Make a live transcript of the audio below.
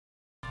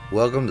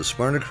Welcome to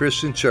Smyrna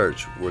Christian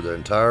Church, where the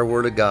entire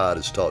Word of God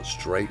is taught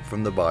straight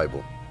from the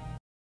Bible.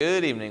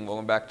 Good evening.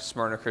 Welcome back to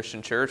Smyrna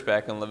Christian Church,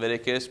 back in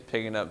Leviticus,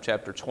 picking up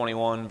chapter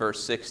 21,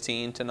 verse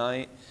 16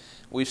 tonight.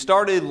 We've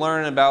started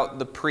learning about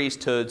the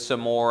priesthood some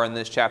more in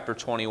this chapter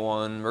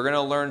 21. We're going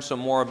to learn some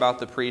more about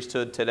the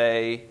priesthood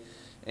today.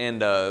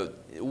 And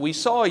we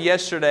saw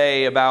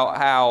yesterday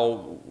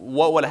about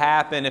what would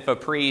happen if a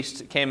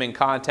priest came in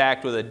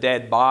contact with a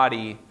dead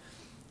body,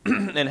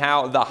 and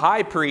how the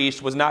high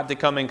priest was not to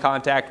come in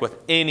contact with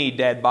any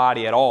dead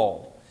body at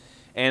all.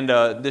 And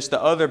the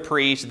other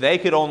priests, they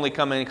could only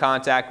come in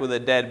contact with a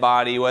dead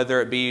body, whether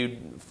it be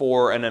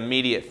for an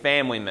immediate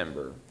family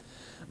member.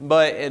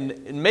 But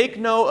make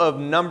note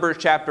of Numbers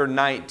chapter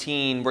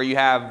 19, where you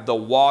have the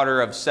water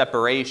of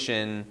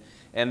separation,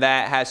 and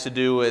that has to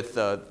do with,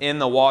 in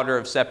the water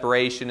of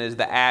separation is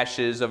the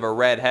ashes of a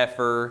red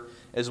heifer,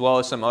 as well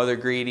as some other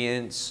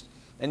ingredients.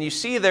 And you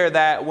see there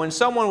that when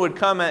someone would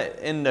come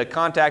into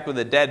contact with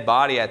a dead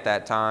body at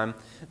that time,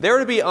 they were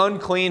to be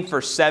unclean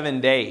for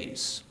 7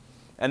 days.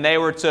 And they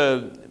were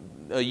to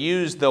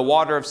use the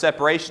water of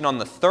separation on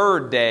the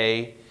third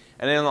day,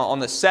 and then on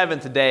the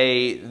seventh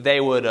day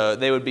they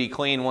would be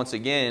clean once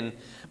again.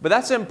 But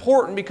that's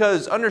important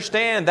because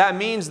understand that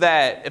means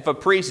that if a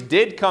priest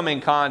did come in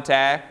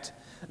contact,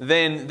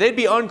 then they'd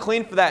be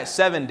unclean for that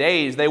 7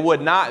 days. They would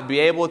not be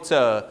able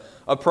to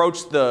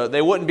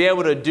they wouldn't be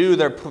able to do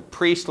their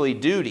priestly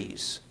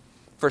duties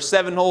for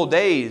 7 whole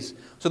days.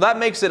 So that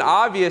makes it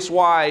obvious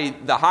why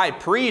the high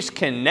priest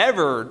can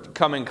never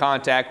come in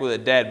contact with a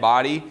dead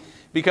body,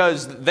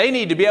 because they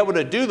need to be able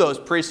to do those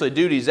priestly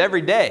duties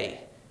every day.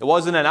 It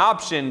wasn't an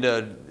option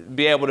to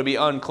be able to be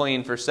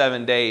unclean for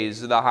 7 days,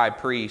 the high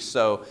priest.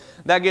 So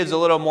that gives a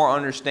little more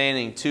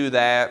understanding to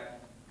that.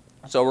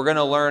 So we're going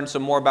to learn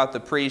some more about the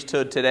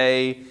priesthood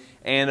today,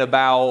 and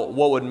about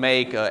what would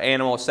make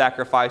animal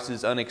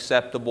sacrifices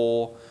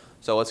unacceptable.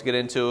 So let's get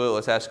into it.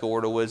 Let's ask a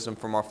word of wisdom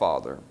from our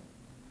Father.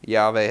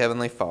 Yahweh,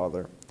 Heavenly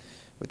Father,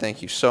 we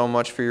thank you so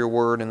much for your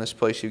word. In this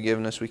place you've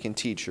given us, we can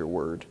teach your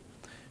word.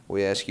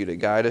 We ask you to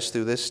guide us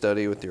through this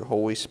study with your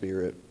Holy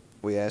Spirit.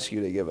 We ask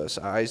you to give us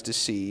eyes to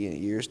see and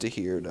ears to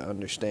hear, to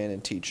understand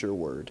and teach your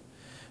word.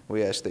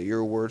 We ask that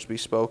your words be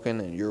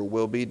spoken and your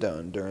will be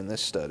done during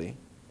this study.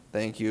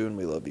 Thank you, and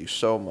we love you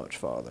so much,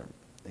 Father.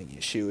 In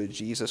Yeshua,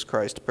 Jesus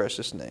Christ's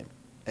precious name.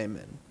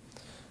 Amen.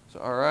 So,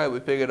 all right,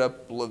 we pick it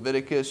up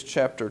Leviticus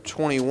chapter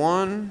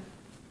 21,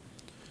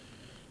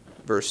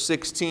 verse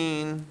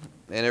 16,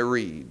 and it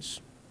reads,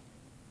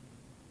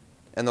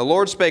 And the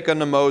Lord spake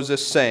unto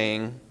Moses,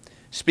 saying,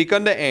 Speak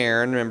unto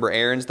Aaron, remember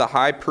Aaron's the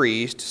high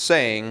priest,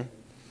 saying,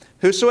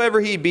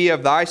 Whosoever he be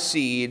of thy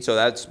seed, so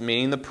that's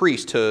meaning the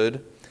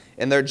priesthood,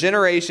 and their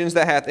generations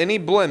that hath any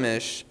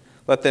blemish,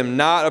 let them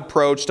not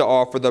approach to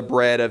offer the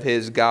bread of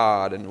his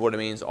God. And what it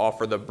means,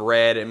 offer the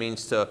bread, it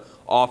means to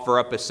offer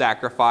up a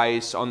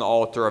sacrifice on the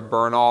altar of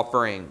burnt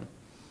offering.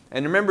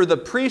 And remember, the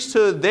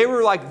priesthood, they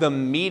were like the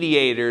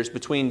mediators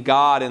between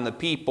God and the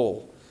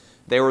people.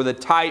 They were the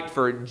type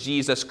for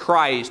Jesus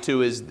Christ,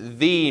 who is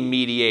the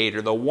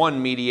mediator, the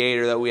one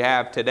mediator that we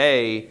have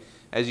today.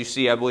 As you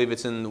see, I believe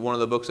it's in one of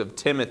the books of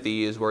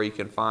Timothy is where you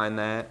can find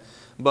that.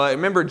 But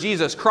remember,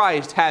 Jesus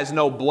Christ has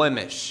no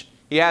blemish.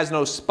 He has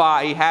no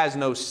spot. He has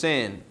no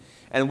sin.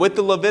 And with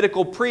the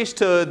Levitical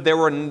priesthood, there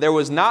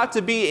was not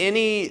to be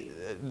any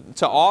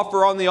to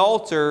offer on the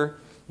altar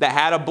that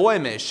had a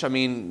blemish. I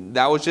mean,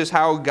 that was just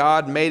how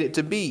God made it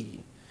to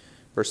be.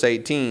 Verse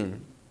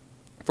 18.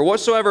 For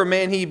whatsoever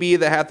man he be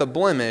that hath a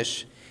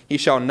blemish, he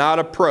shall not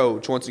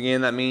approach. Once again,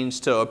 that means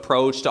to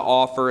approach to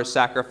offer a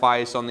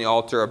sacrifice on the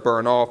altar of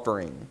burnt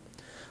offering.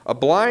 A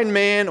blind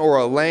man or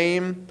a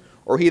lame,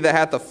 or he that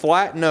hath a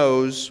flat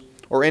nose,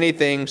 or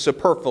anything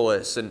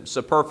superfluous. And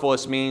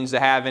superfluous means to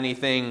have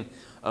anything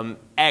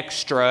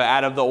extra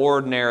out of the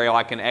ordinary,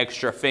 like an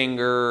extra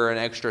finger or an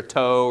extra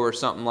toe or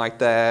something like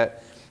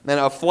that. Then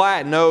a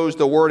flat nose,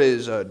 the word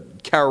is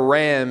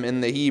karam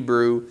in the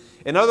Hebrew.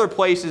 In other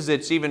places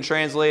it's even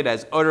translated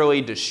as utterly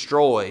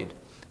destroyed.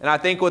 And I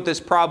think what this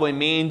probably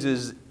means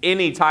is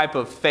any type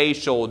of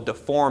facial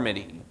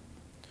deformity.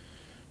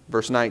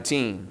 Verse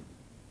 19.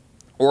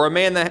 Or a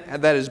man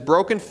that is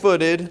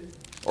broken-footed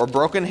or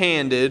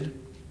broken-handed,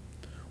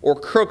 or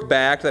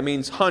crook-backed, that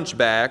means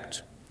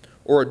hunchbacked,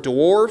 or a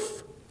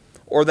dwarf,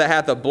 or that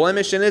hath a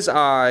blemish in his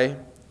eye,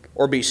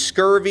 or be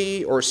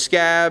scurvy, or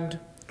scabbed,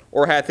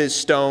 or hath his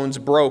stones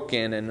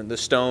broken. And the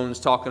stones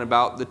talking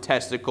about the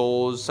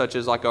testicles, such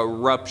as like a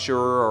rupture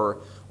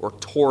or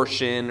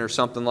torsion or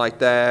something like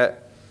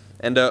that.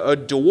 And a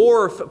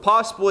dwarf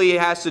possibly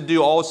has to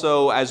do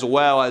also, as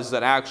well as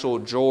an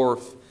actual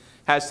dwarf,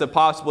 has to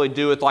possibly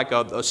do with like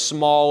a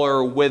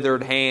smaller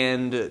withered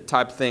hand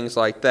type things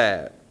like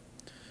that.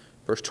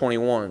 Verse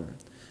 21,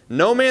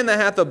 No man that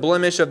hath a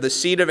blemish of the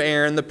seed of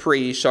Aaron the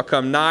priest shall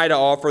come nigh to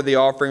offer the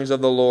offerings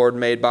of the Lord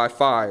made by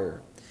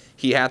fire.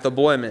 He hath a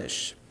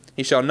blemish.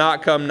 He shall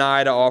not come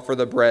nigh to offer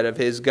the bread of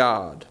his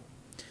God.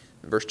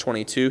 Verse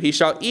 22, He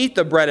shall eat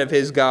the bread of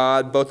his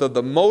God, both of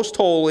the most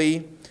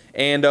holy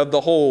and of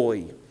the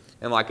holy.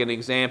 And like an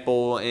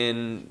example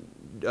in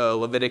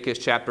Leviticus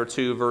chapter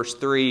 2, verse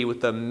 3,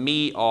 with the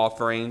meat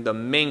offering, the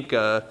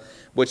minka,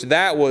 which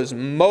that was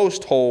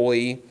most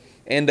holy.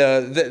 And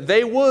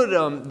they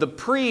would, the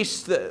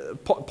priest,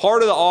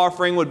 part of the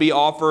offering would be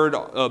offered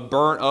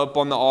burnt up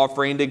on the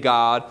offering to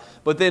God,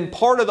 but then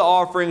part of the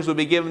offerings would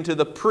be given to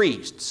the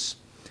priests.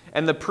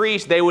 And the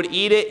priests, they would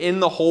eat it in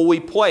the holy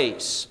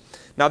place.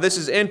 Now this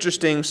is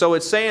interesting. So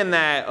it's saying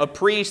that a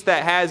priest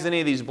that has any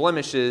of these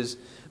blemishes,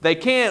 they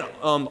can't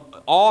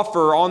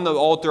offer on the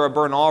altar a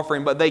burnt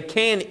offering, but they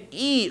can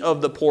eat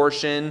of the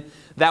portion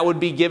that would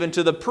be given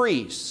to the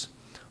priests.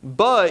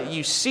 But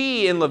you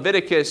see in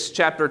Leviticus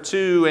chapter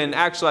 2, and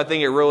actually I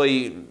think it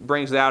really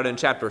brings it out in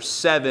chapter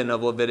 7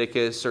 of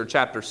Leviticus, or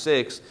chapter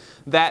 6,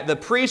 that the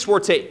priests were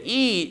to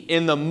eat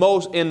in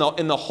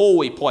the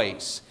holy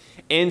place.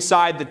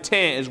 Inside the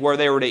tent is where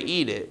they were to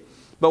eat it.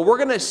 But we're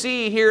going to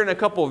see here in a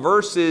couple of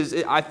verses,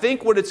 I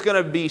think what it's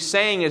going to be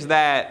saying is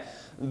that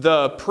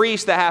the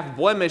priests that have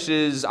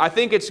blemishes, I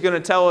think it's going to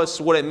tell us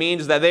what it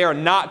means that they are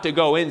not to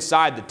go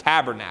inside the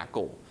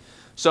tabernacle.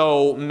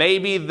 So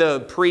maybe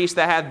the priests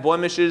that had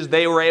blemishes,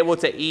 they were able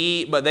to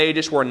eat, but they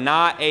just were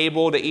not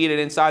able to eat it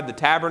inside the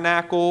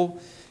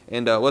tabernacle.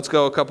 And let's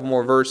go a couple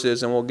more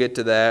verses and we'll get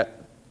to that.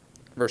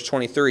 Verse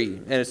 23,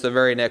 and it's the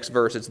very next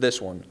verse, it's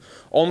this one.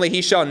 Only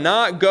he shall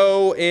not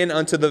go in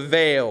unto the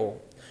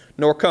veil,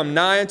 nor come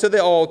nigh unto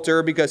the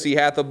altar, because he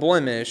hath a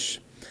blemish,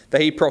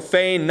 that he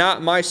profane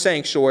not my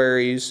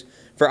sanctuaries,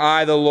 for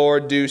I the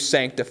Lord do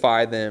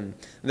sanctify them.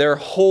 They're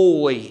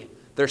holy,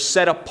 they're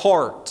set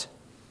apart,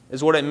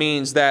 is what it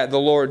means that the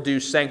Lord do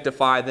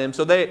sanctify them.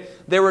 So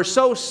they were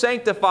so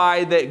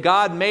sanctified that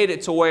God made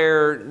it to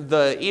where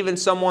even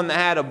someone that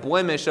had a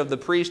blemish of the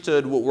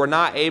priesthood were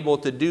not able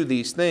to do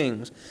these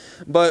things.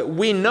 But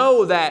we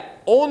know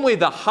that only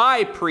the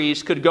high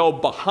priest could go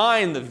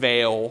behind the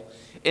veil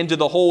into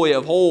the Holy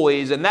of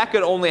Holies, and that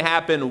could only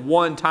happen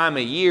one time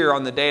a year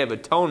on the Day of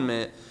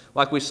Atonement,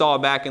 like we saw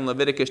back in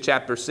Leviticus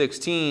chapter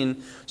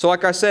 16. So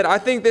like I said, I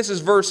think this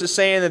verse is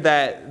saying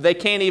that they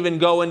can't even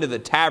go into the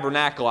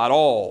tabernacle at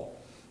all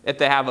if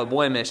they have a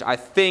blemish, I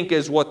think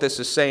is what this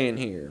is saying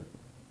here.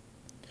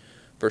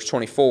 Verse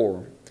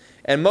 24.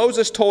 And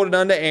Moses told it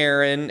unto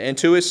Aaron and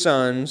to his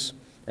sons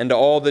and to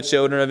all the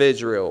children of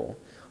Israel.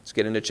 Let's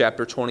get into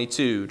chapter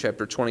 22.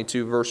 Chapter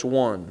 22, verse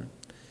 1.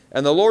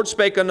 And the Lord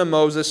spake unto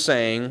Moses,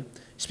 saying,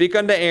 Speak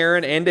unto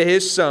Aaron and to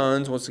his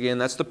sons, once again,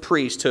 that's the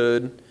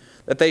priesthood,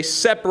 that they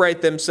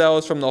separate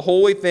themselves from the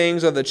holy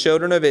things of the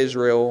children of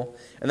Israel,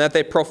 and that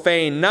they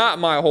profane not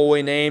my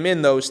holy name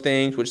in those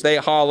things which they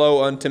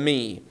hallow unto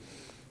me.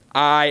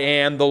 I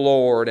am the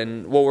Lord.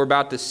 And what we're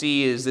about to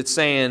see is it's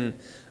saying,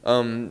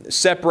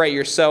 separate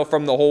yourself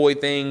from the holy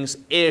things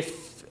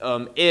if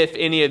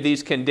any of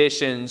these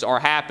conditions are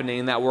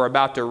happening that we're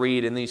about to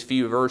read in these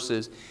few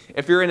verses.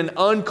 If they were in an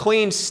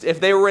unclean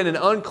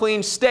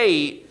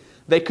state,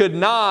 they could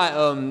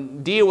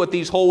not deal with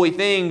these holy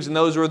things, and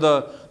those were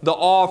the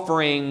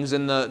offerings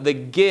and the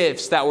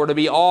gifts that were to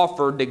be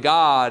offered to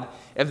God.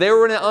 If they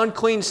were in an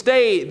unclean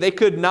state, they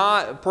could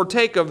not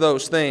partake of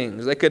those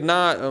things. They could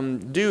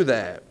not do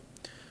that.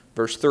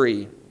 Verse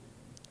 3,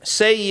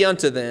 Say ye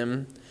unto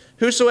them,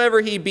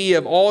 Whosoever he be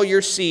of all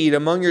your seed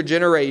among your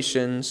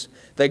generations,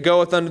 that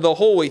goeth unto the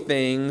holy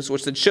things,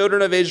 which the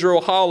children of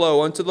Israel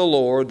hallow unto the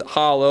Lord.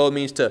 Hallow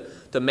means to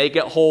make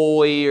it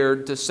holy or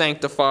to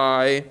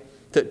sanctify,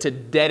 to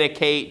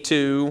dedicate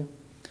to.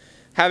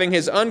 Having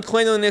his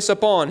uncleanliness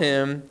upon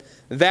him,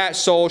 that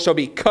soul shall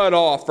be cut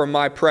off from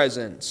my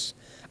presence.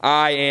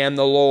 I am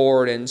the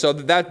Lord. And so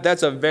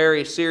that's a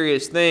very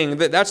serious thing.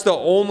 That's the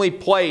only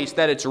place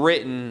that it's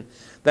written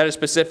that it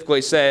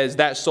specifically says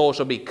that soul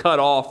shall be cut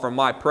off from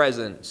my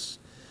presence.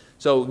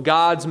 So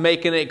God's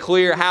making it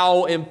clear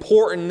how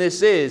important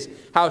this is,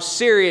 how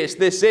serious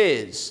this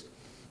is.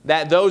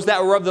 That those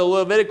that were of the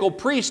Levitical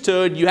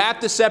priesthood, you have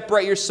to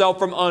separate yourself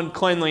from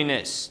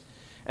uncleanliness.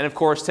 And of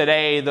course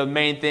today the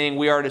main thing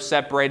we are to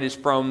separate is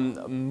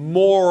from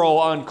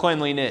moral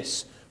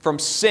uncleanliness, from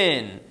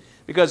sin.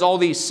 Because all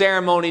these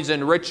ceremonies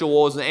and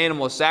rituals and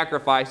animal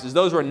sacrifices,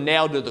 those were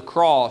nailed to the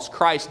cross.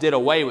 Christ did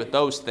away with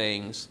those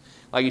things,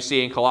 like you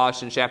see in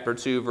Colossians chapter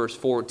 2, verse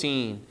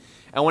 14.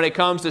 And when it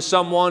comes to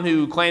someone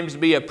who claims to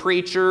be a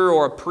preacher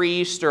or a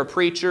priest or a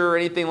preacher or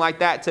anything like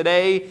that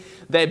today,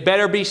 they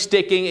better be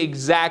sticking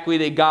exactly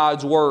to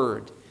God's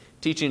Word,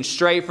 teaching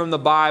straight from the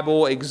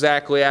Bible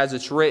exactly as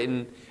it's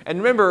written. And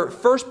remember,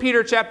 1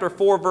 Peter chapter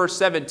 4, verse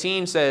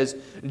 17 says,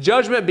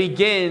 Judgment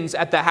begins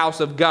at the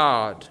house of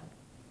God.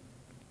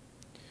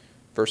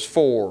 Verse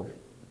 4,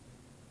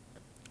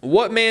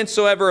 What man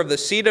soever of the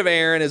seed of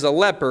Aaron is a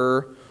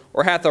leper,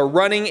 or hath a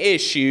running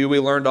issue. We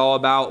learned all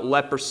about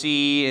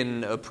leprosy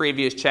in a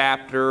previous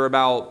chapter,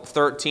 about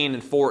 13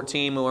 and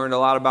 14. We learned a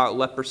lot about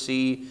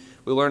leprosy.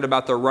 We learned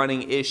about the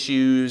running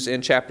issues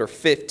in chapter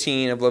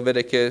 15 of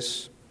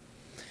Leviticus.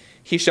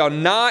 He shall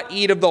not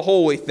eat of the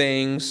holy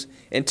things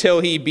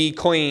until he be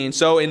clean.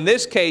 So in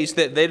this case,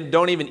 that they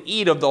don't even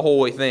eat of the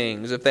holy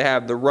things if they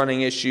have the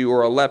running issue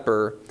or a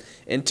leper,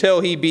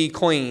 until he be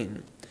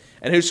clean.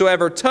 And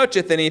whosoever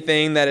toucheth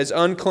anything that is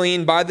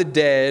unclean by the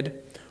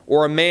dead,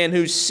 or a man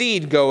whose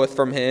seed goeth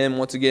from him.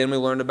 Once again, we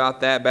learned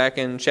about that back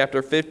in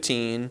chapter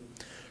 15.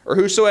 Or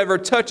whosoever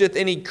toucheth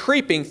any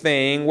creeping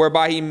thing,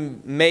 whereby he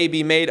may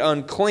be made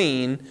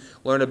unclean.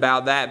 Learned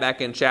about that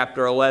back in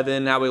chapter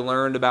 11, how we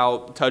learned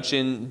about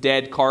touching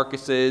dead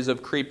carcasses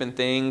of creeping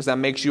things. That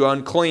makes you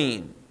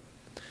unclean.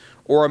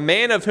 Or a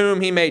man of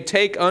whom he may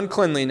take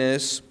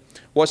uncleanliness,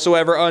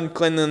 whatsoever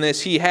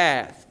uncleanliness he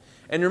hath.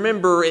 And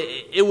remember,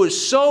 it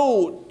was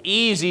so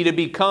easy to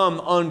become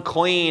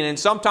unclean, and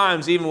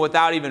sometimes even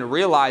without even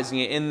realizing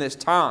it in this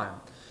time.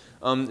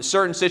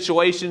 Certain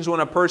situations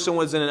when a person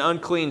was in an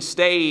unclean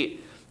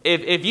state,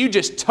 if you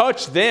just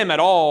touch them at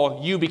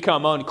all, you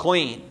become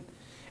unclean.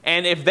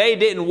 And if they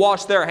didn't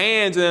wash their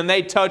hands and then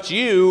they touch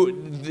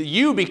you,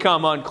 you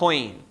become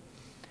unclean.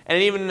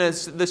 And even in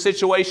the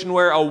situation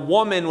where a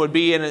woman would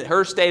be in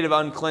her state of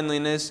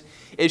uncleanliness,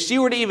 if she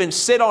were to even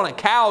sit on a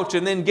couch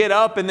and then get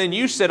up and then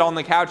you sit on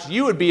the couch,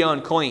 you would be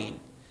unclean.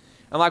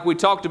 And like we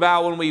talked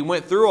about when we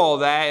went through all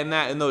that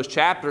in those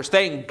chapters,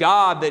 thank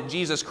God that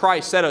Jesus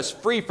Christ set us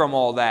free from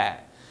all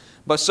that.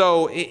 But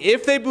so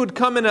if they would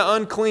come in an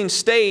unclean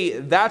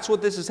state, that's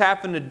what this is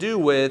having to do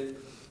with.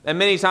 And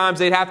many times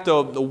they'd have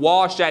to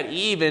wash at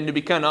even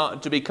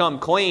to become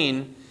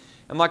clean.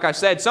 And like I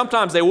said,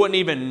 sometimes they wouldn't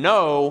even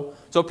know.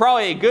 So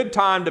probably a good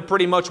time to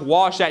pretty much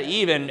wash at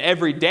even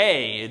every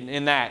day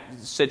in that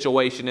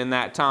situation, in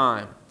that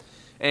time.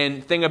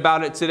 And think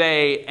about it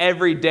today,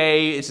 every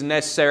day is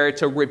necessary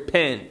to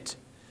repent.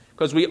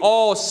 Because we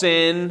all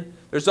sin.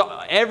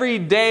 Every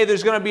day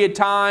there's going to be a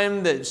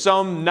time that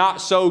some not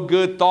so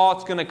good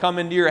thought's going to come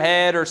into your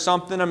head or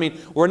something. I mean,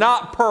 we're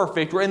not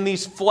perfect. We're in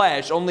these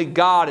flesh. Only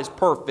God is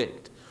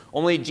perfect.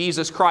 Only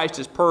Jesus Christ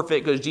is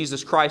perfect because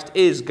Jesus Christ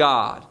is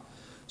God.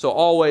 So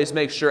always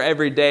make sure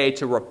every day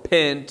to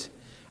repent,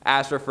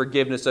 ask for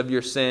forgiveness of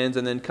your sins,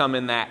 and then come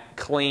in that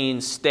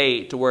clean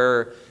state to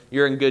where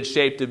you're in good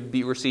shape to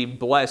receive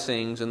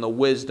blessings and the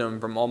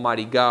wisdom from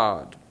Almighty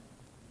God.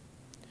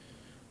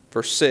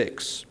 Verse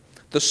 6.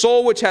 The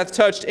soul which hath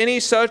touched any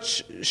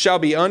such shall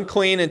be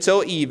unclean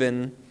until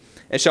even,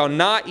 and shall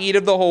not eat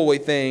of the holy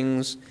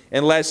things,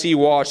 unless he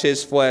wash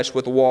his flesh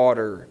with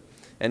water.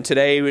 And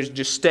today we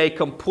just stay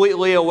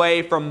completely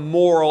away from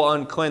moral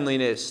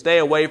uncleanliness. Stay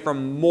away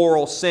from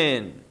moral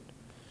sin.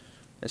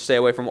 And stay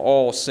away from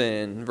all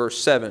sin.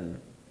 Verse 7.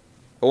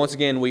 But once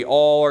again, we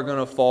all are going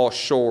to fall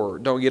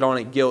short. Don't get on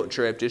a guilt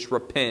trip. Just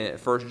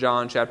repent. 1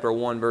 John chapter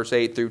 1, verse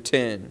 8 through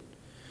 10.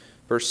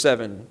 Verse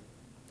 7.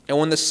 And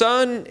when the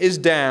sun is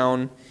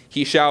down,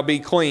 he shall be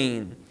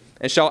clean,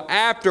 and shall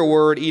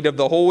afterward eat of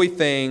the holy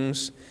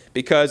things,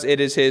 because it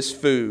is his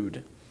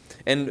food.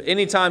 And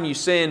anytime you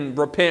sin,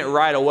 repent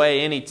right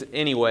away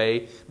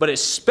anyway. But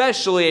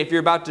especially if you're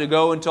about to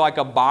go into like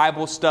a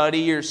Bible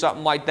study or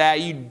something like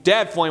that, you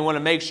definitely want to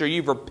make sure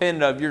you've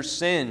repented of your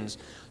sins.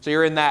 So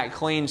you're in that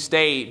clean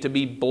state to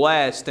be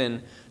blessed,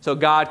 and so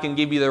God can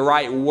give you the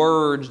right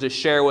words to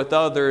share with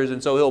others,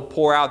 and so He'll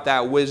pour out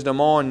that wisdom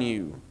on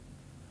you.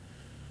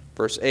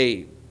 Verse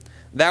 8.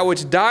 That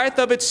which dieth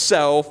of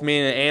itself,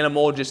 meaning an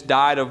animal just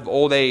died of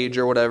old age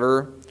or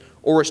whatever,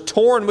 or is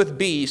torn with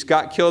beasts,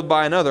 got killed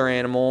by another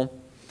animal,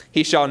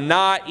 he shall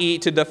not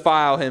eat to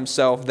defile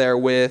himself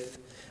therewith.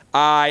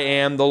 I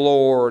am the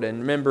Lord. And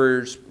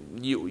remember,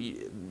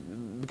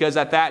 because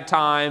at that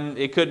time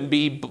it couldn't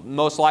be,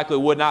 most likely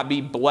would not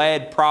be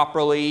bled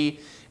properly,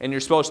 and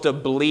you're supposed to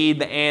bleed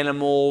the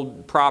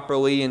animal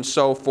properly and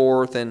so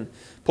forth. And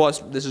plus,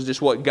 this is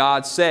just what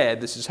God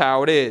said. This is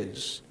how it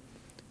is.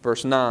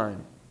 Verse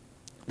 9.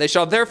 They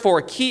shall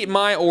therefore keep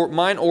mine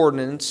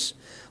ordinance,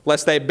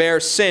 lest they bear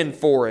sin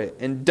for it,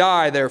 and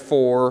die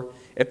therefore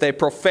if they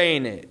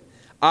profane it.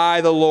 I,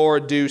 the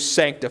Lord, do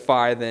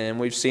sanctify them.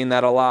 We've seen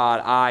that a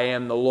lot. I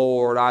am the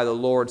Lord. I, the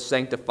Lord,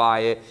 sanctify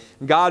it.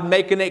 God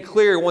making it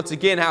clear once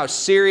again how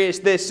serious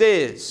this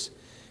is.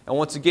 And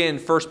once again,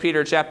 1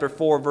 Peter chapter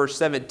 4, verse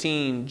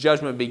 17,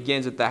 judgment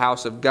begins at the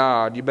house of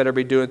God. You better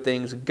be doing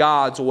things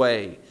God's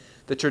way.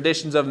 The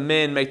traditions of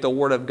men make the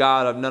word of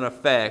God of none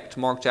effect.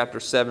 Mark chapter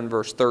 7,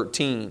 verse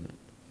 13.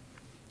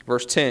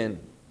 Verse 10.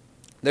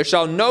 There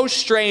shall no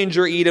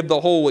stranger eat of the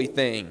holy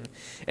thing.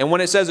 And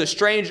when it says a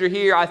stranger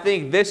here, I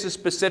think this is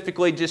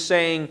specifically just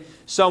saying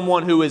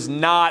someone who is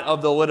not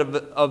of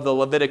the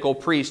Levitical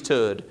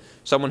priesthood.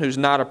 Someone who's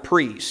not a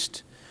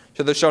priest.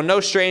 So there shall no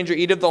stranger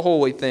eat of the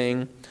holy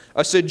thing.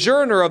 A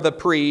sojourner of the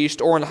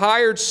priest or an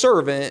hired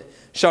servant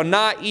shall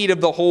not eat of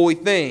the holy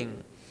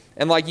thing.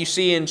 And like you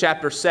see in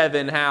chapter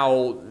 7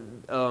 how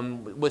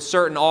with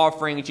certain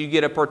offerings you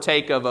get to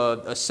partake of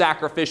a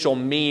sacrificial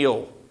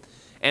meal.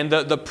 And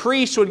the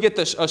priest would get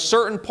a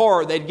certain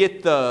part. They'd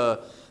get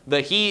the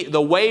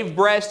wave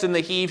breast and the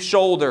heave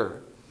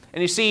shoulder.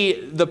 And you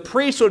see, the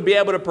priest would be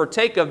able to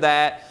partake of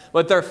that,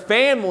 but their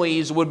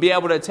families would be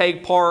able to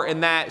take part in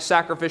that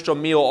sacrificial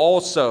meal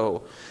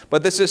also.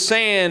 But this is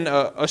saying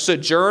a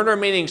sojourner,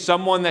 meaning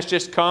someone that's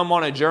just come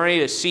on a journey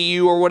to see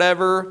you or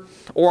whatever,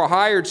 or a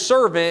hired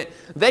servant,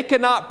 they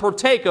cannot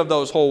partake of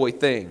those holy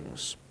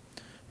things.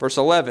 Verse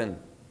 11.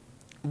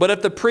 But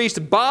if the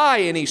priest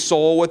buy any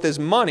soul with his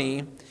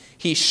money,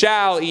 he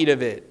shall eat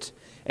of it.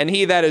 and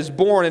he that is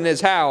born in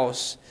his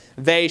house,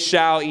 they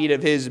shall eat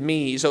of his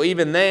meat. So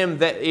even them,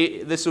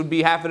 this would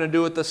be having to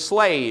do with the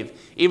slave.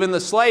 Even the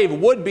slave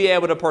would be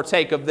able to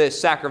partake of this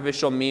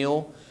sacrificial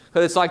meal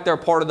because it's like they're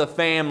part of the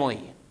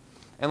family.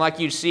 And like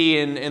you see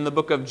in the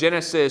book of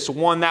Genesis,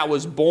 one that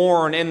was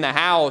born in the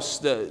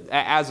house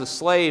as a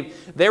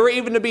slave, they were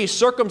even to be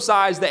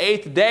circumcised the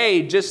 8th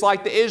day, just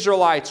like the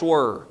Israelites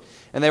were.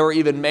 And they were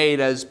even made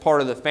as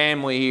part of the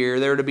family here.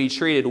 They were to be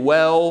treated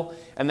well,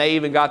 and they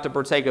even got to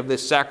partake of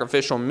this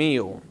sacrificial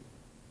meal.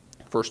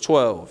 Verse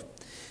 12.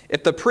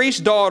 If the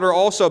priest's daughter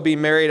also be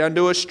married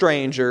unto a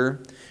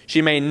stranger,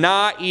 she may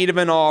not eat of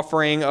an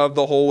offering of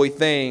the holy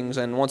things.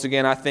 And once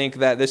again, I think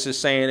that this is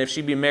saying if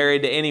she be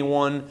married to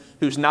anyone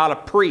who's not a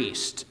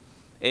priest,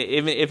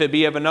 if it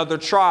be of another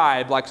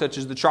tribe, like such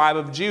as the tribe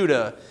of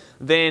Judah,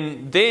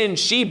 then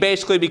she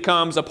basically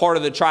becomes a part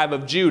of the tribe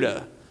of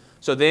Judah.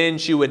 So then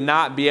she would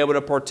not be able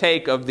to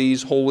partake of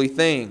these holy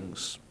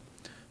things.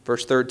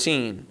 Verse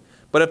 13.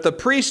 But if the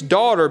priest's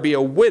daughter be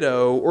a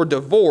widow or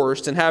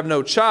divorced and have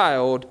no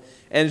child,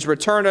 and is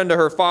returned unto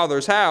her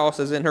father's house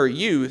as in her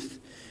youth,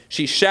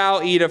 she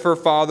shall eat of her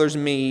father's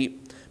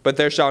meat, but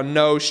there shall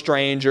no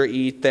stranger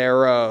eat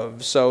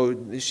thereof. So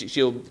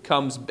she'll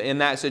comes in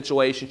that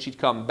situation, she'd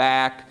come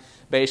back,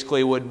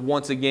 basically would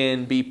once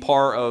again be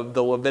part of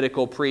the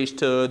Levitical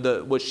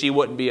priesthood, which she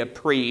wouldn't be a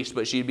priest,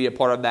 but she'd be a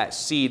part of that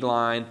seed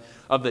line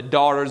of the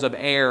daughters of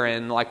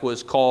Aaron, like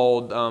was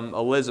called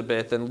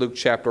Elizabeth in Luke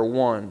chapter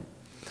 1.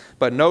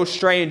 But no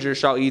stranger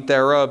shall eat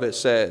thereof, it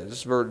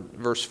says,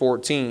 verse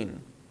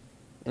 14.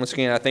 Once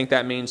again, I think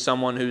that means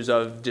someone who's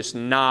just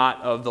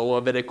not of the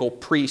Levitical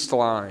priest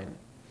line.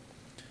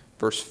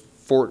 Verse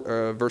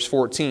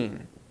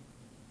 14.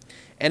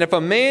 And if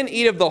a man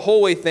eat of the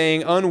holy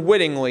thing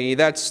unwittingly,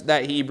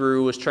 that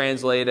Hebrew was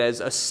translated as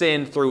a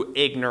sin through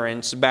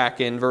ignorance back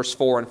in verse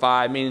 4 and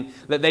 5, meaning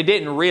that they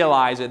didn't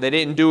realize it, they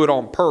didn't do it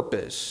on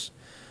purpose.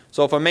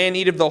 So if a man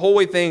eat of the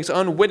holy things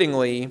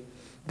unwittingly,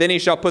 then he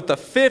shall put the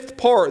 5th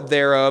part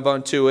thereof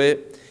unto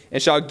it,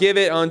 and shall give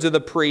it unto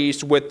the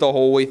priest with the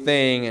holy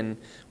thing. And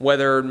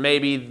whether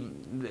maybe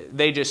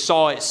they just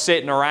saw it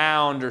sitting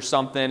around or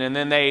something, and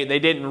then they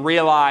didn't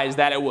realize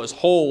that it was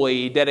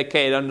holy,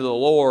 dedicated unto the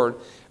Lord,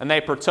 and they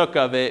partook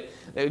of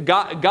it.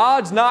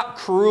 God's not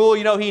cruel.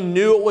 You know, He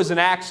knew it was an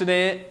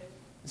accident.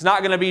 It's not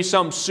going to be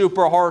some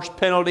super harsh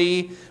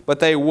penalty, but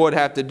they would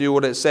have to do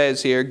what it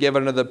says here, give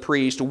unto the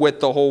priest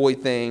with the holy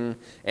thing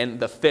and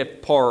the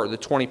 5th part, the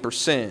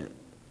 20%.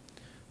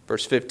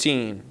 Verse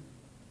 15.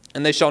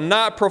 And they shall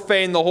not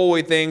profane the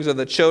holy things of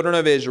the children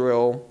of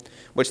Israel,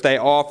 which they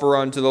offer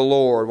unto the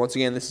Lord. Once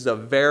again, this is a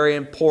very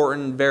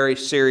important, very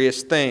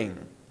serious thing.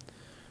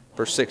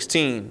 Verse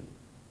 16.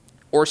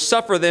 Or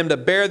suffer them to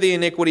bear the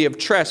iniquity of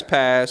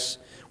trespass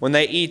when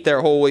they eat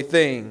their holy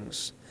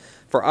things.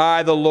 For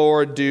I, the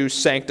Lord, do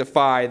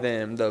sanctify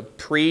them. The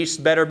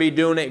priest better be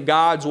doing it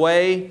God's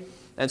way.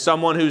 And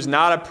someone who's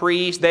not a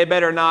priest, they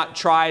better not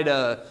try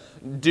to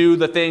do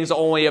the things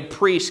only a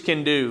priest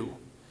can do.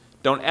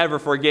 Don't ever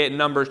forget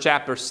Numbers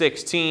chapter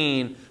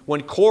 16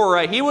 when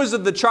Korah, he was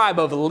of the tribe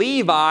of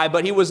Levi,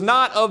 but he was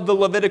not of the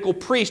Levitical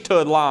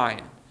priesthood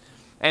line.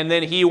 And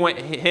then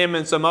him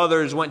and some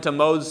others went to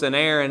Moses and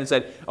Aaron and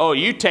said, oh,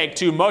 you take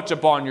too much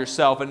upon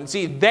yourself. And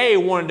see, they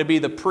wanted to be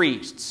the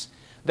priests.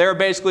 They're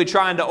basically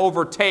trying to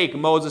overtake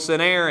Moses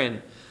and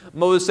Aaron.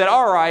 Moses said,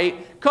 all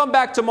right, come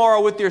back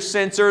tomorrow with your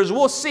censers.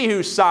 We'll see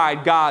whose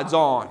side God's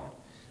on.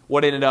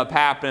 What ended up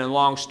happening,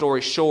 long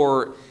story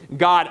short,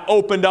 God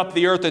opened up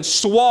the earth and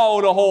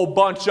swallowed a whole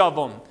bunch of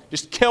them.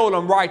 Just killed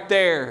them right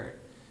there.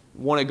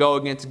 You want to go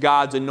against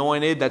God's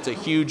anointed? That's a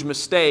huge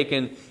mistake.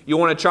 And you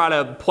want to try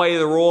to play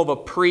the role of a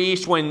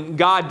priest when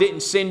God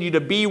didn't send you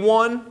to be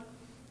one?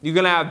 You're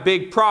going to have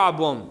big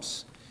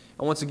problems.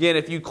 And once again,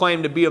 if you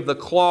claim to be of the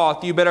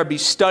cloth, you better be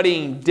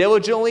studying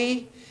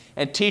diligently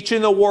and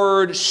teaching the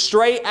Word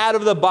straight out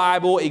of the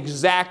Bible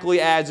exactly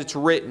as it's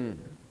written.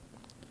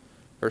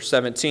 Verse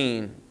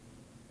 17.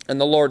 And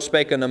the Lord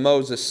spake unto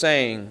Moses,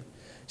 saying,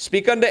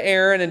 Speak unto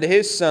Aaron and to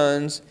his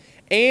sons,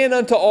 and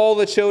unto all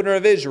the children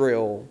of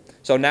Israel.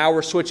 So now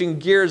we're switching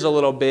gears a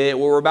little bit.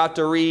 What we're about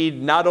to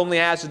read not only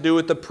has to do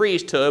with the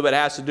priesthood, but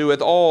has to do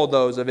with all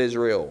those of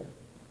Israel.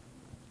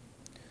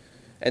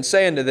 And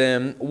say unto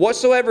them,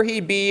 Whatsoever he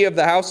be of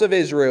the house of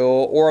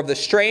Israel, or of the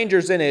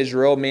strangers in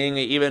Israel, meaning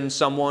even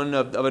someone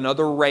of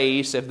another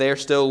race, if they're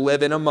still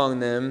living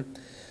among them,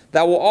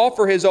 that will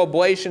offer his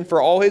oblation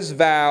for all his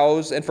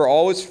vows and for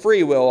all his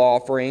freewill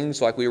offerings,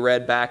 like we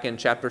read back in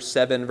chapter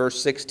 7, verse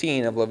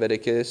 16 of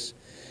Leviticus,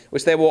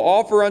 which they will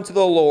offer unto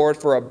the Lord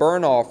for a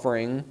burnt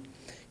offering.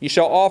 You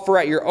shall offer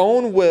at your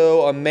own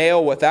will a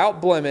male without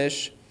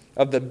blemish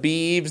of the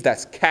beeves,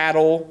 that's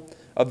cattle,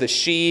 of the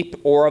sheep,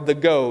 or of the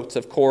goats.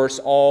 Of course,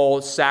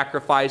 all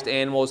sacrificed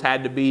animals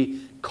had to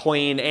be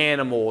clean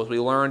animals. We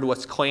learned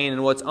what's clean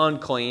and what's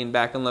unclean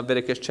back in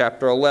Leviticus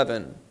chapter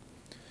 11.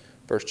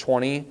 Verse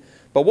 20.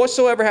 But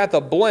whatsoever hath a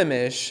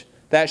blemish,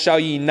 that shall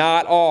ye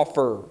not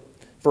offer,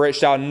 for it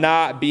shall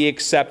not be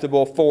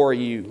acceptable for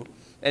you.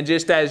 And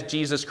just as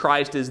Jesus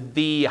Christ is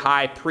the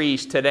high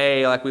priest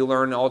today, like we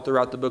learn all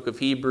throughout the book of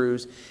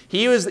Hebrews,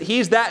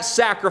 he's that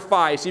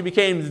sacrifice. He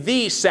became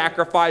the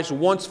sacrifice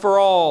once for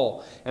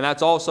all. And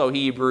that's also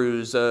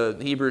Hebrews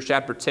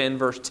chapter 10,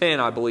 verse 10,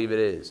 I believe it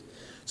is.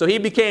 So he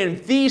became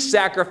the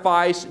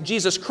sacrifice.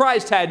 Jesus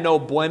Christ had no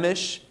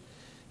blemish.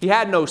 He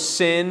had no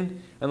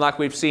sin. And like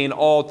we've seen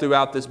all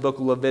throughout this book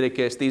of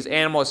Leviticus, these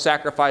animal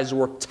sacrifices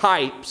were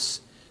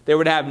types. They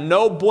would have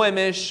no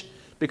blemish,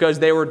 because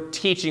they were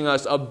teaching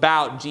us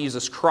about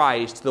Jesus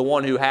Christ, the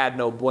one who had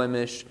no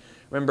blemish.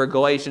 Remember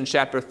Galatians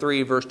chapter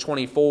 3, verse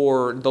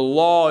 24, the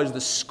law is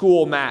the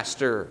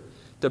schoolmaster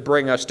to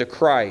bring us to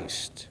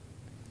Christ.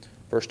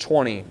 Verse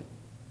 20,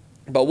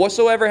 but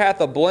whatsoever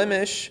hath a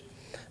blemish,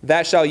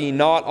 that shall ye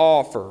not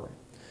offer,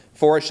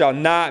 for it shall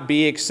not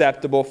be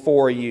acceptable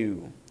for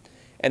you.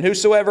 And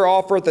whosoever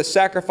offereth the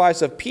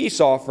sacrifice of peace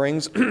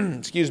offerings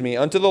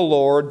unto the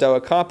Lord to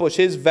accomplish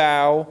his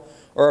vow,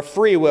 or a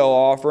freewill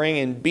offering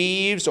in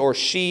beeves or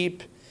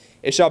sheep,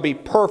 it shall be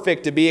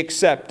perfect to be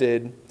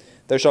accepted.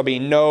 There shall be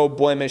no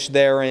blemish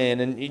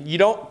therein. And you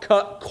don't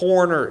cut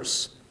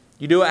corners.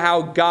 You do it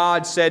how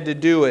God said to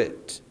do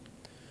it.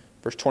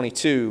 Verse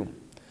 22,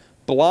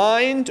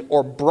 blind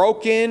or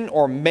broken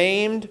or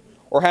maimed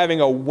or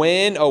having a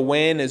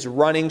wen is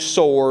running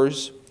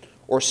sores,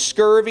 or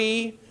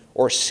scurvy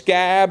or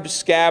scabbed.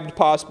 Scabbed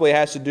possibly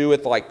has to do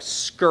with like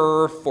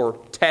scurf or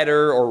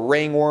tetter or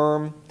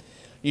ringworm.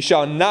 You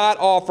shall not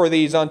offer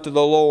these unto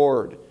the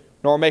Lord,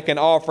 nor make an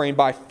offering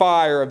by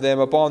fire of them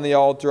upon the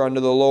altar unto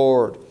the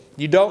Lord.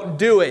 You don't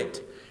do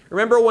it.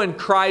 Remember when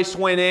Christ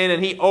went in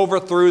and he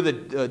overthrew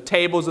the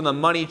tables and the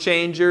money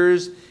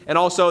changers, and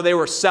also they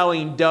were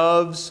selling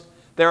doves?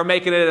 They were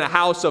making it a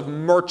house of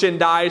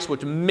merchandise,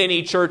 which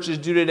many churches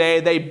do today.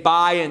 They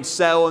buy and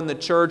sell in the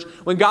church.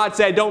 When God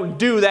said, don't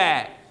do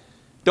that.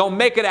 Don't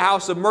make it a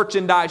house of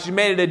merchandise. You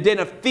made it a den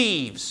of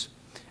thieves.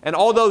 And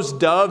all those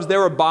doves they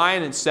were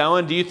buying and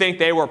selling, do you think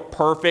they were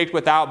perfect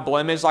without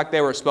blemish like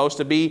they were supposed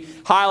to be?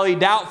 Highly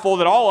doubtful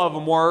that all of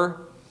them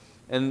were.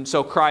 And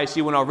so Christ,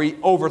 he went over, he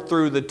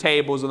overthrew the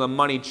tables of the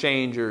money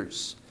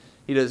changers.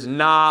 He does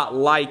not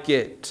like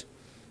it.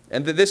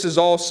 And this is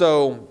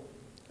also,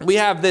 we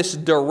have this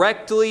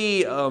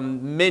directly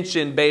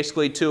mentioned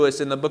basically to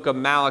us in the book of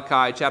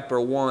Malachi chapter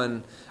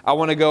 1. I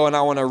want to go and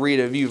I want to read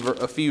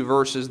a few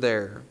verses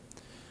there.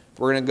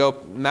 We're going to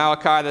go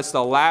Malachi, that's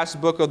the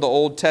last book of the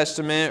Old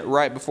Testament,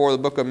 right before the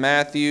book of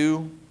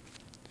Matthew.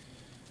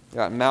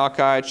 Got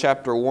Malachi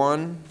chapter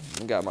 1.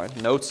 I got my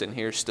notes in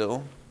here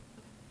still.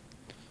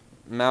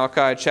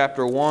 Malachi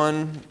chapter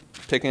 1,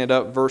 picking it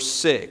up verse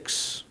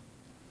 6.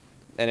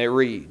 And it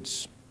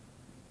reads,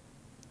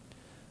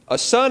 a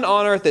son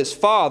honoreth his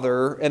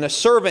father, and a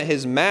servant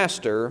his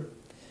master.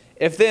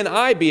 If then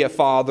I be a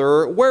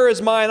father, where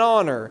is mine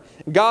honor?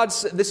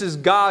 This is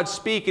God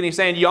speaking. He's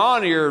saying you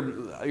honor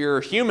your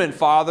human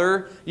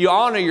father, you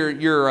honor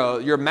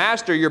your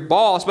master, your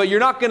boss, but you're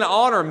not going to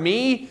honor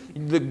me,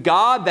 the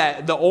God,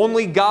 the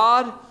only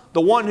God, the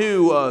one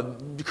who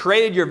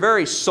created your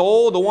very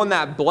soul, the one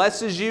that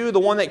blesses you, the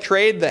one that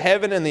created the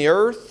heaven and the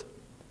earth.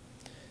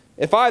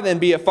 If I then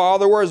be a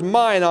father, where is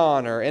mine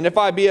honor? And if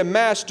I be a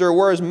master,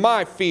 where is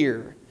my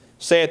fear?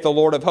 Saith the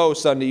Lord of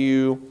hosts unto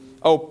you,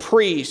 O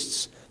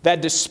priests, that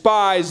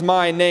despise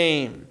my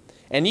name.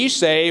 And ye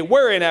say,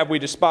 wherein have we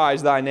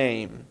despised thy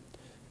name?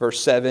 Verse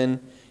 7,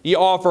 ye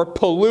offer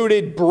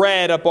polluted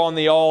bread upon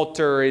the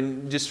altar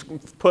and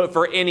just put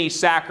for any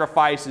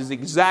sacrifices.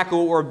 Exactly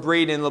what we're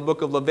reading in the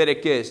book of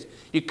Leviticus.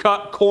 You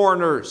cut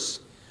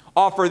corners.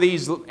 Offer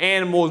these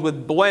animals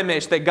with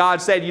blemish that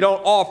God said you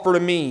don't offer to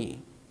me.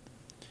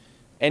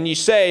 And ye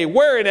say,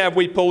 wherein have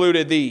we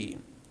polluted thee?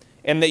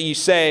 And that ye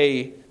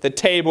say, the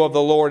table of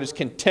the Lord is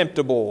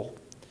contemptible.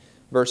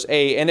 Verse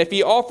 8, and if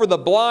ye offer the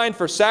blind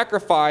for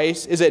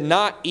sacrifice, is it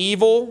not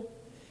evil?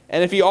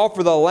 And if ye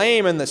offer the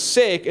lame and the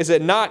sick, is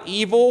it not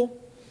evil?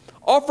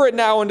 Offer it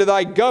now unto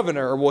thy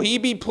governor. Will he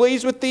be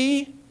pleased with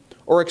thee?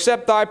 Or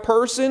accept thy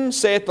person,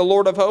 saith the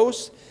Lord of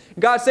hosts?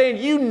 God's saying,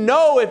 you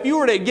know, if you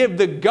were to give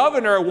the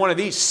governor one of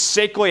these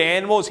sickly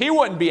animals, he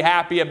wouldn't be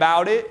happy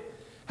about it.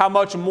 How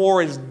much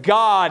more is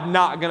God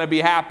not going to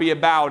be happy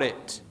about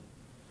it?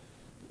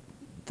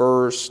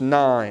 Verse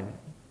 9.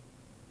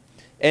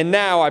 And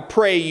now I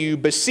pray you,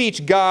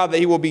 beseech God that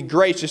he will be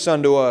gracious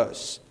unto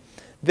us.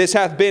 This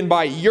hath been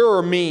by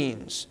your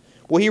means.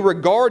 Will he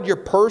regard your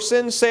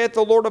person, saith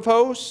the Lord of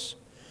hosts?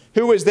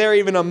 Who is there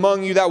even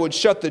among you that would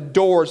shut the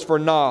doors for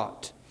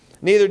naught?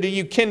 Neither do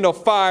you kindle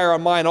fire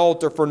on mine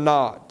altar for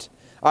naught.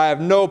 I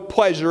have no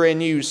pleasure in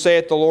you,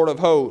 saith the Lord of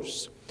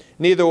hosts.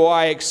 Neither will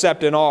I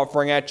accept an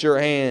offering at your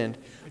hand.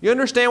 You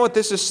understand what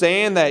this is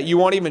saying? That you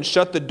won't even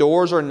shut the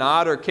doors or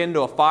not or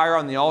kindle a fire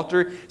on the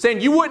altar?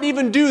 Saying you wouldn't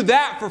even do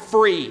that for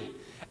free.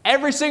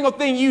 Every single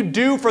thing you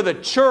do for the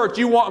church,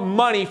 you want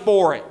money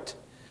for it.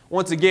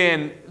 Once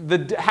again,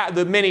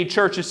 the many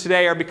churches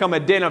today are become a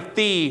den of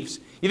thieves.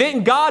 You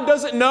think God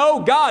doesn't know?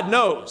 God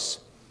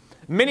knows.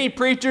 Many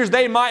preachers,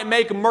 they might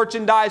make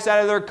merchandise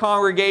out of their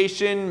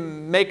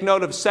congregation. Make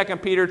note of 2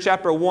 Peter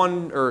chapter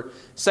 1 or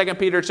 2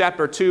 Peter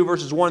chapter 2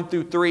 verses 1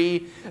 through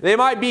 3. They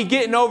might be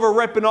getting over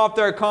ripping off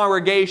their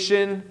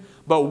congregation,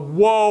 but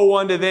woe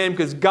unto them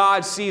because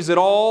God sees it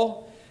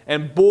all.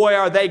 And boy,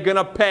 are they going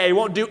to pay.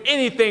 Won't do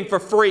anything for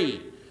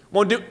free.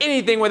 Won't do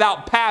anything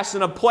without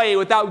passing a plate,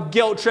 without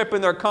guilt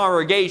tripping their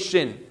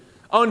congregation.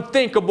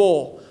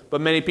 Unthinkable. But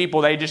many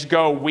people, they just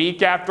go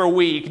week after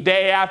week,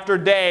 day after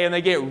day, and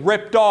they get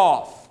ripped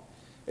off.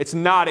 It's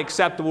not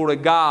acceptable to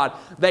God.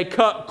 They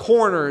cut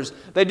corners.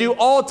 They do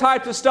all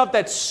types of stuff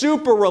that's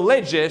super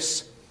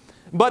religious,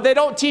 but they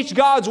don't teach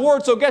God's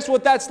word. So guess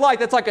what that's like?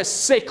 That's like a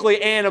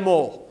sickly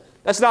animal.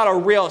 That's not a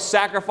real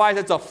sacrifice.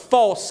 It's a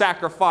false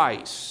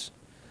sacrifice.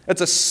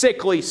 It's a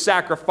sickly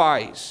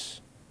sacrifice.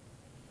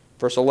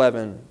 Verse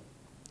 11.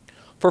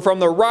 For from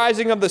the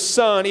rising of the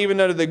sun, even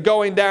unto the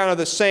going down of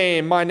the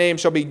same, my name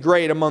shall be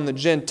great among the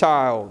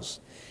Gentiles.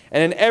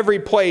 And in every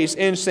place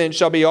incense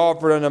shall be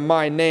offered unto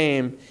my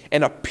name,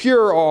 and a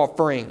pure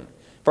offering.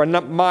 For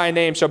my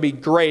name shall be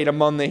great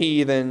among the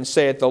heathen,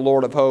 saith the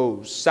Lord of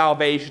hosts.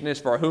 Salvation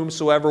is for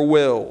whomsoever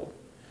will.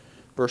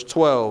 Verse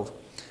 12.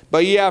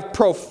 But ye have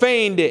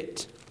profaned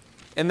it,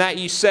 and that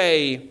ye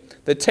say,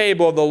 the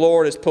table of the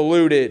Lord is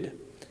polluted,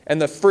 and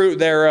the fruit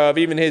thereof,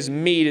 even his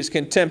meat, is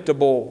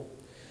contemptible.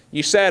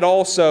 You said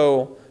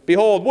also,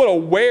 behold, what a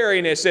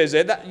weariness is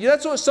it.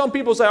 That's what some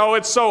people say, oh,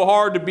 it's so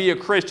hard to be a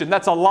Christian.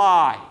 That's a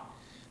lie.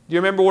 Do you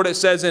remember what it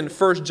says in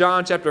 1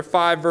 John chapter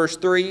 5, verse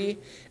 3?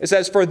 It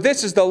says, for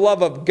this is the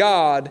love of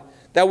God,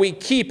 that we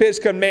keep his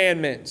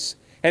commandments.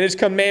 And his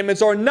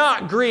commandments are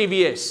not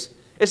grievous.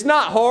 It's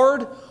not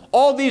hard.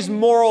 All these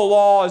moral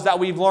laws that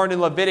we've learned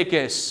in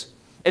Leviticus,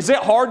 is it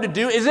hard to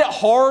do? Is it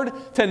hard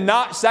to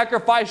not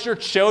sacrifice your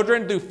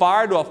children through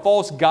fire to a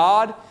false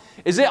god?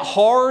 Is it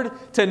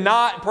hard to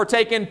not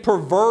partake in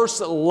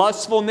perverse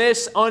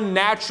lustfulness,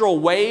 unnatural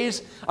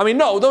ways? I mean,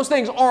 no, those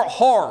things aren't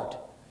hard.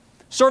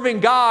 Serving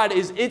God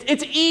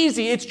it's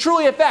easy. It's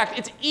truly a fact.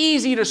 It's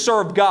easy to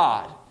serve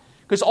God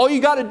because all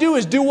you got to do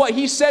is do what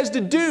he says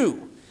to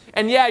do.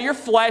 And yeah, your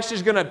flesh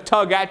is going to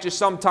tug at you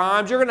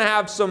sometimes. You're going to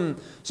have some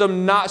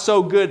not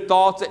so good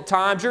thoughts at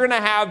times. You're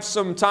going to have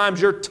sometimes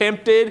you're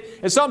tempted.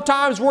 And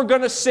sometimes we're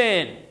going to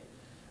sin.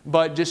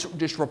 But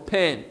just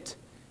repent.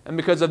 And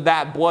because of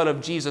that blood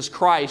of Jesus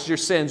Christ, your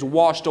sins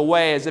washed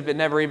away as if it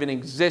never even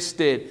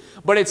existed.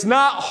 But it's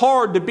not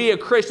hard to be a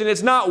Christian.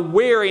 It's not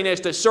weariness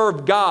to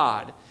serve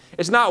God.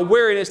 It's not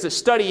weariness to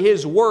study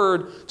his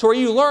word to where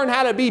you learn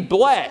how to be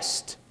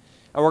blessed.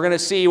 And we're going to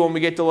see when we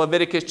get to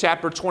Leviticus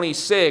chapter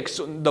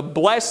 26, the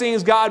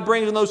blessings God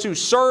brings on those who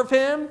serve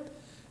him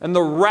and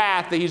the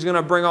wrath that he's going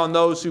to bring on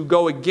those who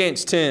go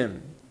against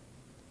him.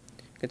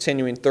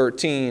 Continuing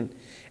 13.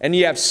 And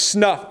ye have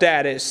snuffed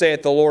at it,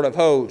 saith the Lord of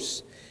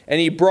hosts. And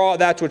he brought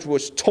that which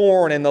was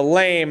torn, and the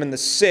lame, and the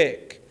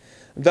sick.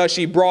 Thus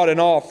ye brought an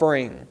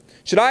offering.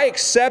 Should I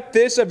accept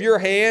this of your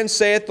hand,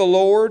 saith the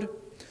Lord?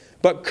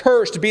 But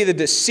cursed be the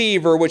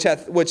deceiver which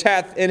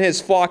hath in his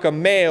flock a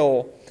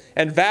male,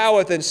 and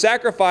voweth and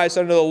sacrifice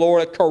unto the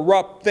Lord a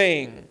corrupt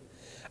thing.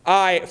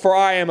 For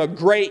I am a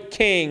great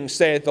king,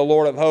 saith the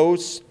Lord of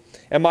hosts,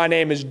 and my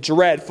name is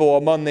dreadful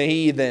among the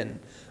heathen.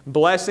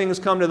 Blessings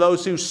come to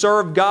those who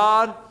serve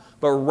God,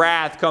 but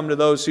wrath come to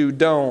those who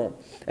don't.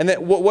 And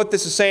that what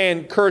this is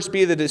saying, cursed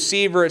be the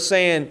deceiver, is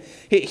saying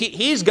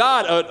he's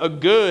got a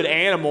good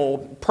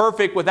animal,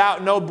 perfect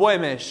without no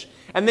blemish.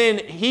 And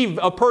then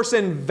a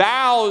person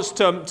vows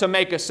to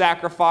make a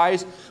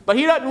sacrifice, but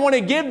he doesn't want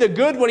to give the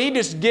good one. He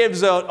just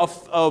gives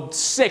a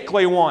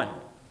sickly one.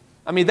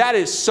 I mean, that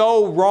is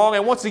so wrong.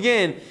 And once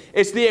again,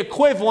 it's the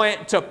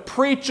equivalent to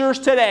preachers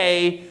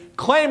today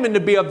claiming to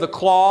be of the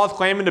cloth,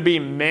 claiming to be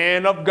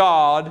men of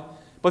God,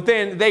 but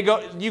then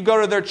you go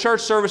to their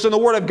church service and the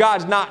Word of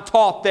God's not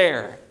taught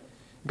there.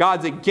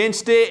 God's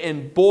against it,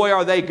 and boy,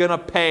 are they going to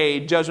pay.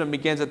 Judgment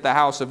begins at the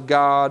house of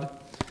God.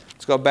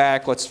 Let's go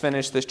back. Let's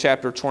finish this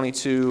chapter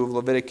 22 of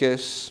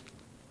Leviticus.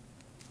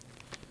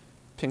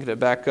 Picking it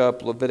back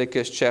up,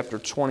 Leviticus chapter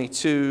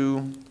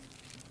 22.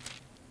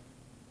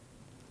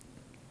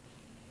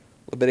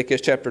 Leviticus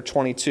chapter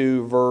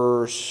 22,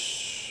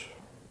 verse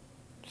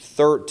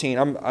 13,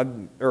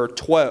 or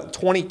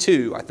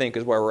 22, I think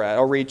is where we're at.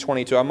 I'll read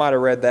 22. I might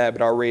have read that,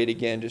 but I'll read it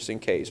again just in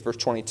case. Verse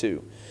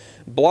 22.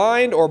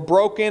 Blind or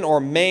broken or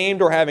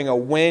maimed or having a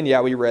wind.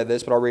 Yeah, we read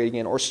this, but I'll read it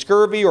again. Or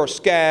scurvy or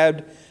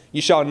scabbed.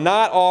 You shall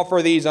not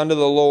offer these unto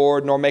the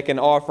Lord, nor make an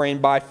offering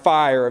by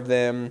fire of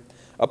them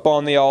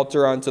upon the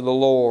altar unto the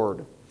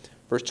Lord.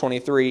 Verse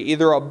 23.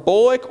 Either a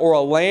bullock or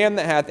a lamb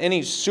that hath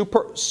any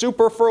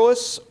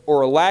superfluous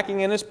or lacking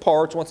in his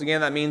parts. Once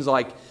again, that means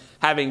like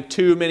having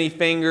too many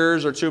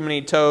fingers or too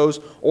many toes,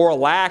 or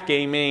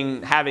lacking,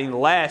 meaning having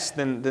less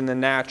than the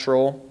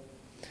natural.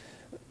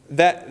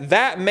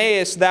 That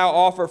mayest thou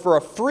offer for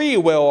a free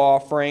will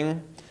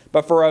offering,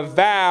 but for a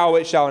vow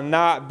it shall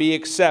not be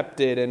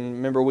accepted. And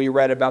remember, we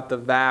read about the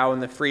vow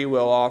and the free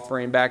will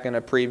offering back in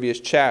a previous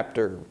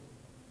chapter.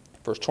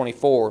 Verse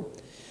 24.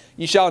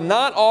 Ye shall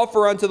not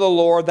offer unto the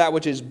Lord that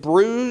which is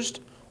bruised,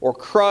 or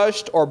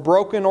crushed, or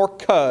broken, or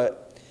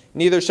cut,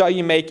 neither shall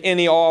you make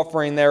any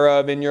offering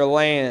thereof in your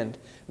land.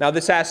 Now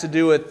this has to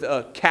do with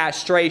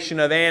castration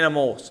of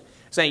animals.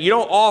 Saying you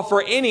don't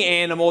offer any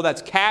animal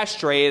that's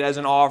castrated as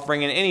an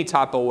offering in any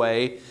type of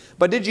way.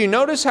 But did you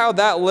notice how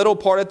that little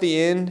part at the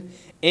end,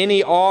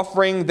 any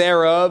offering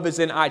thereof, is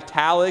in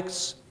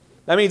italics?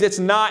 That means it's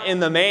not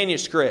in the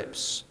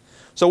manuscripts.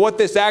 So what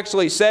this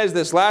actually says,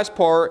 this last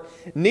part,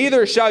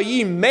 neither shall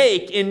ye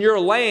make in your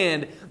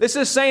land. This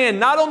is saying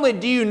not only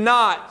do you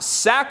not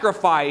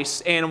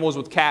sacrifice animals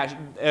with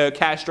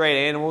castrated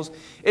animals,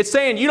 it's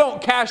saying you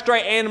don't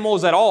castrate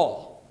animals at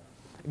all.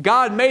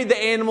 God made the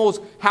animals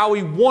how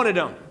He wanted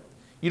them.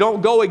 You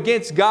don't go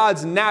against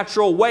God's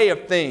natural way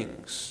of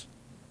things.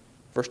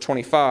 Verse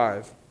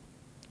 25.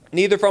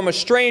 Neither from a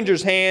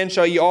stranger's hand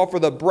shall ye offer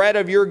the bread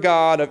of your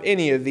God of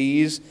any of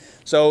these.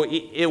 So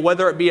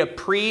whether it be a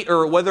priest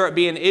or whether it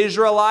be an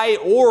Israelite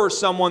or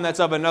someone that's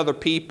of another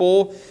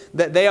people,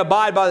 that they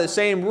abide by the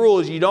same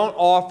rules. You don't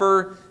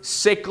offer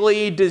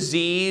sickly,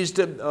 diseased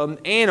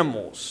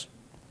animals,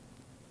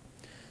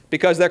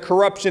 because their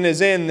corruption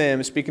is in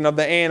them. Speaking of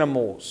the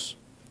animals,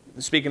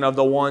 speaking of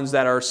the ones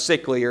that are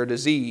sickly or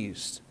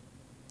diseased,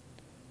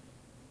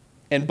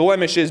 and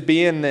blemishes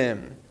be in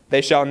them,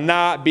 they shall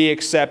not be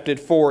accepted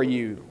for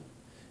you.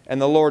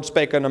 And the Lord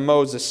spake unto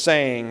Moses,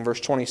 saying, verse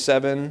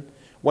 27,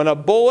 when a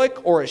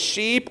bullock or a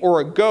sheep or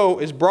a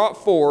goat is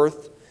brought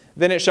forth,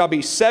 then it shall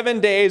be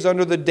 7 days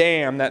under the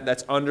dam.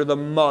 That's under the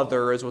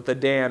mother is what the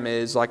dam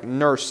is, like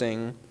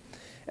nursing.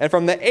 And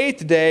from the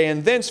 8th day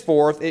and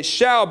thenceforth it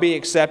shall be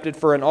accepted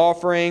for an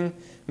offering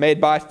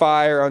made by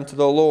fire unto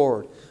the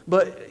Lord.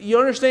 But you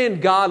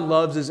understand, God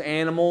loves His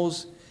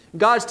animals.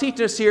 God's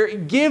teaching us here,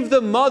 give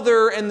the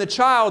mother and the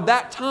child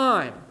that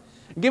time.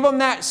 Give them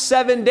that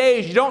 7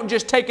 days. You don't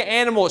just take an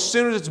animal as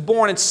soon as it's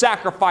born and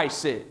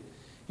sacrifice it.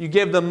 You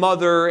give the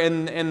mother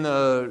and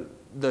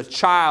the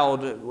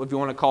child, if you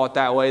want to call it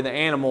that way, the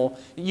animal,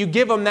 you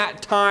give them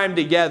that time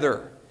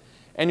together.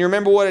 And you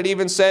remember what it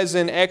even says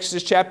in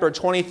Exodus chapter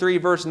 23,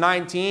 verse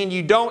 19?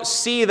 You don't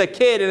see the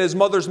kid in his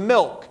mother's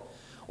milk.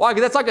 Why?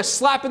 Because that's like a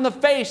slap in the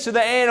face to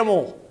the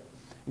animal.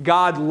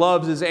 God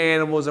loves His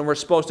animals, and we're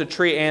supposed to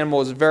treat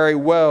animals very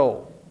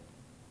well.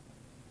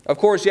 Of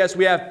course, yes,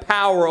 we have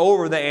power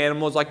over the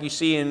animals like you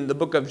see in the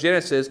book of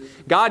Genesis.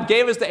 God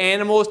gave us the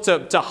animals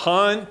to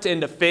hunt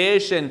and to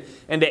fish and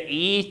to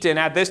eat. And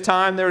at this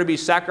time, they were to be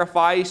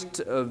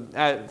sacrificed.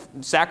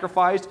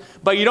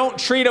 But you don't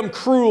treat them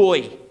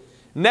cruelly.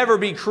 Never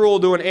be cruel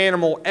to an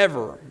animal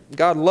ever.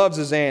 God loves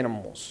His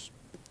animals.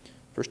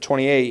 Verse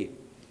 28.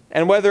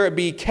 And whether it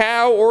be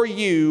cow or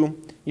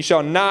ewe, you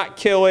shall not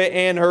kill it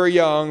and her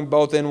young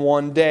both in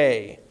one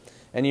day.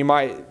 And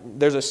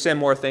there's a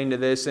similar thing to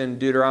this in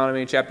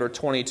Deuteronomy chapter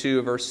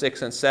 22, verse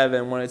 6 and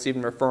 7, when it's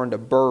even referring to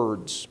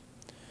birds.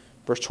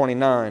 Verse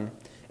 29.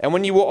 And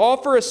when you will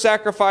offer a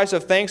sacrifice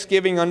of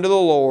thanksgiving unto the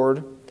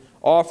Lord,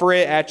 offer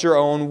it at your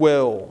own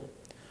will.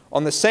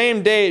 On the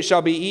same day it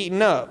shall be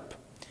eaten up.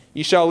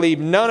 You shall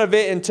leave none of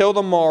it until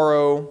the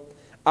morrow.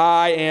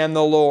 I am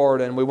the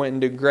Lord. And we went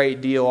into a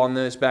great deal on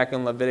this back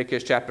in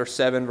Leviticus chapter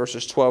 7,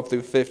 verses 12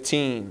 through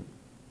 15.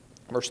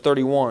 Verse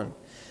 31.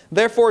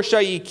 Therefore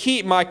shall ye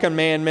keep my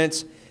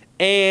commandments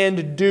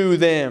and do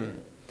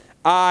them.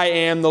 I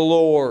am the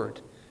Lord.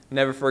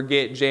 Never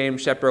forget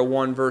James chapter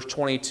 1, verse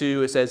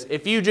 22. It says,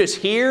 if you just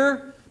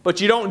hear,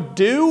 but you don't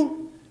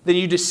do, then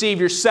you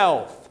deceive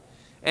yourself.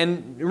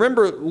 And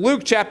remember,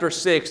 Luke chapter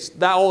 6,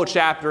 that whole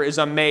chapter is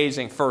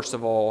amazing, first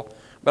of all.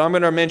 But I'm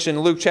going to mention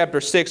Luke chapter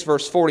 6,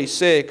 verse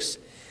 46.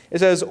 It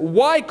says,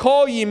 why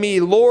call ye me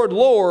Lord,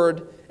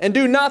 Lord, and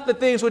do not the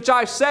things which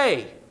I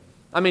say?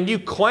 I mean, you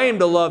claim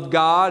to love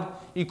God.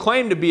 You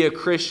claim to be a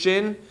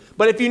Christian.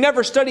 But if you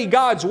never study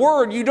God's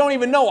Word, you don't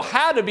even know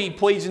how to be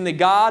pleasing to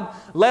God,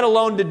 let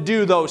alone to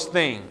do those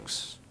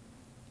things.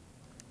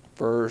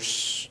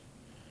 Verse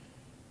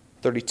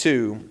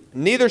 32.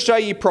 Neither shall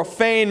ye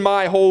profane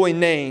my holy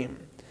name,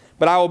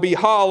 but I will be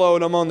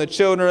hallowed among the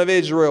children of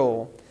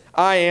Israel.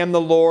 I am the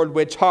Lord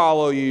which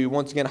hallow you.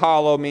 Once again,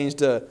 hallow means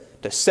to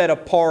set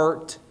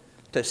apart,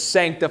 to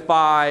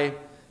sanctify,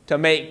 to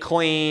make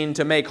clean,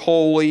 to make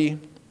holy.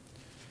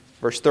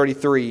 Verse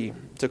 33,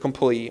 to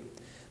complete.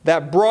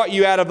 That brought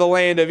you out of the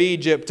land of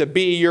Egypt to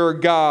be your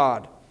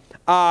God.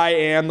 I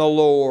am the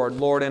Lord.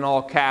 Lord in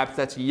all caps,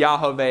 that's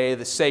Yahweh,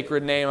 the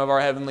sacred name of our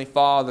Heavenly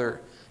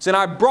Father. Saying,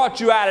 I brought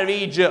you out of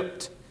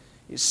Egypt.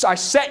 I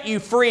set you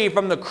free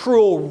from the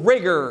cruel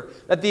rigor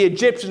that the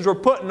Egyptians were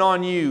putting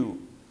on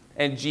you.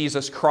 And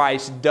Jesus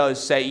Christ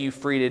does set you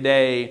free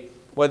today.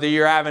 Whether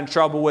you're having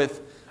trouble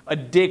with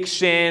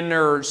addiction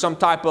or some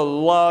type of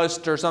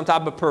lust or some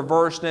type of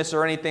perverseness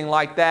or anything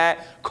like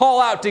that, call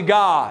out to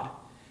God.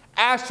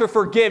 Ask for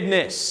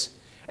forgiveness.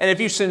 And if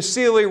you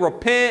sincerely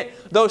repent,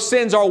 those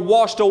sins are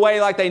washed away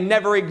like they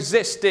never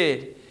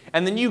existed.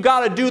 And then you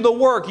got to do the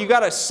work. You got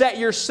to set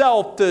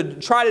yourself to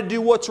try to do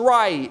what's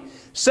right.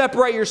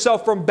 Separate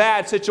yourself from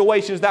bad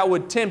situations that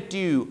would tempt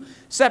you.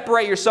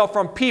 Separate yourself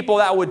from people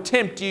that would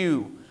tempt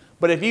you.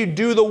 But if you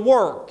do the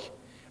work,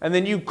 and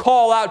then you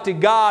call out to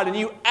God and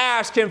you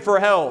ask Him for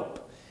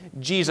help,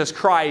 Jesus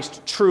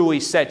Christ truly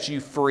sets you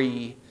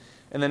free.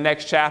 In the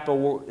next chapter,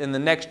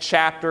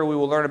 we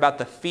will learn about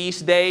the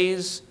feast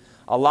days.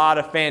 A lot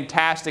of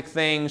fantastic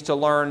things to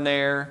learn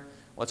there.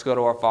 Let's go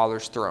to our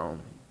Father's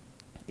throne.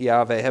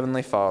 Yahweh,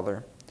 Heavenly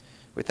Father,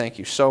 we thank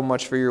you so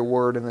much for your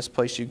word in this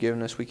place you've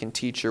given us. We can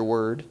teach your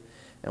word.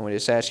 And we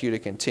just ask you to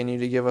continue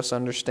to give us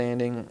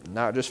understanding,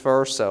 not just for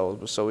ourselves,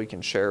 but so we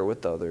can share it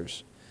with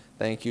others.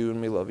 Thank you,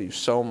 and we love you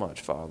so much,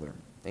 Father.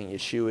 In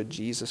Yeshua,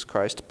 Jesus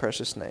Christ's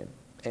precious name.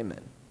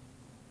 Amen.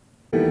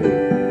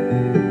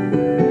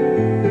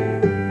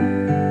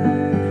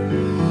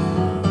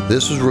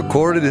 This was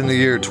recorded in the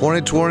year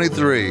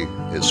 2023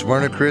 at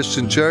Smyrna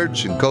Christian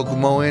Church in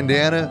Kokomo,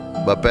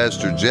 Indiana by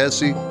Pastor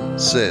Jesse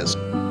Sisk.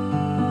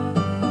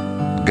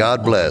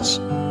 God bless.